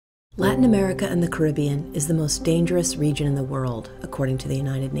Latin America and the Caribbean is the most dangerous region in the world, according to the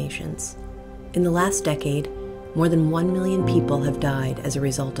United Nations. In the last decade, more than 1 million people have died as a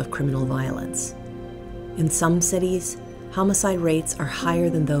result of criminal violence. In some cities, homicide rates are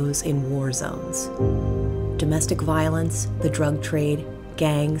higher than those in war zones. Domestic violence, the drug trade,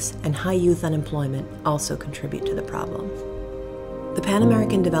 gangs, and high youth unemployment also contribute to the problem. The Pan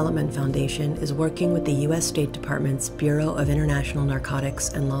American Development Foundation is working with the U.S. State Department's Bureau of International Narcotics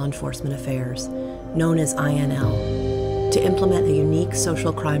and Law Enforcement Affairs, known as INL, to implement a unique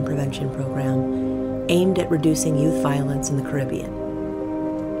social crime prevention program aimed at reducing youth violence in the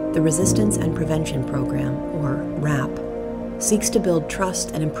Caribbean. The Resistance and Prevention Program, or RAPP, seeks to build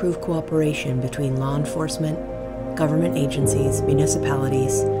trust and improve cooperation between law enforcement, government agencies,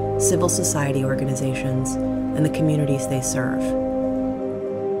 municipalities, civil society organizations, and the communities they serve.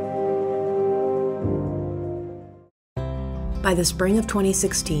 By the spring of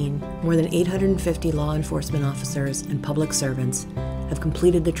 2016, more than 850 law enforcement officers and public servants have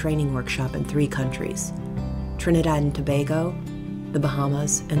completed the training workshop in 3 countries: Trinidad and Tobago, the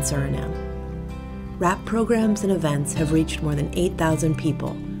Bahamas, and Suriname. RAPP programs and events have reached more than 8,000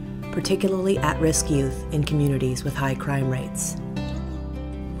 people, particularly at-risk youth in communities with high crime rates.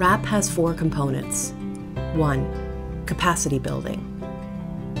 RAPP has 4 components. 1. Capacity building.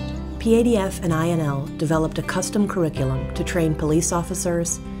 PADF and INL developed a custom curriculum to train police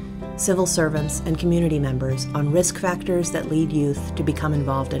officers, civil servants, and community members on risk factors that lead youth to become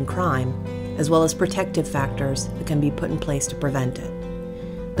involved in crime, as well as protective factors that can be put in place to prevent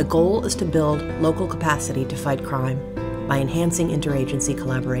it. The goal is to build local capacity to fight crime by enhancing interagency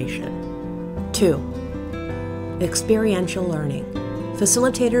collaboration. 2. Experiential learning.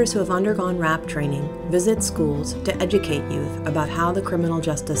 Facilitators who have undergone RAPP training visit schools to educate youth about how the criminal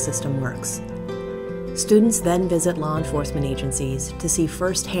justice system works. Students then visit law enforcement agencies to see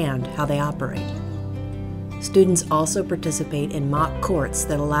firsthand how they operate. Students also participate in mock courts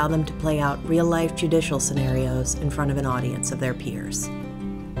that allow them to play out real-life judicial scenarios in front of an audience of their peers.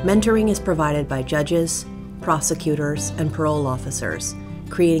 Mentoring is provided by judges, prosecutors, and parole officers,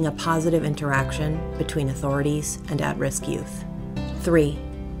 creating a positive interaction between authorities and at-risk youth. 3.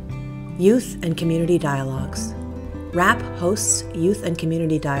 Youth and community dialogues. RAPP hosts youth and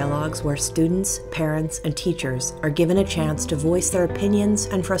community dialogues where students, parents, and teachers are given a chance to voice their opinions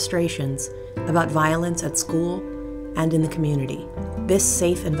and frustrations about violence at school and in the community. This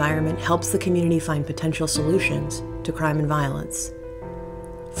safe environment helps the community find potential solutions to crime and violence.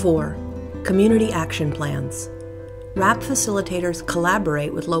 4. Community action plans. RAPP facilitators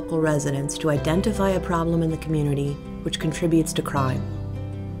collaborate with local residents to identify a problem in the community which contributes to crime.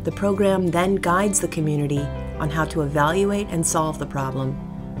 The program then guides the community on how to evaluate and solve the problem.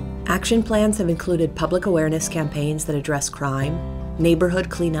 Action plans have included public awareness campaigns that address crime, neighborhood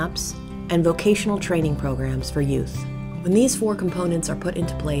cleanups, and vocational training programs for youth. When these 4 components are put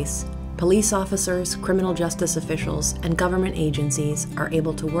into place, police officers, criminal justice officials, and government agencies are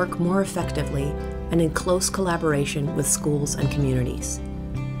able to work more effectively and in close collaboration with schools and communities.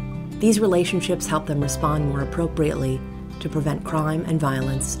 These relationships help them respond more appropriately to prevent crime and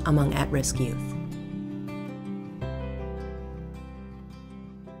violence among at-risk youth.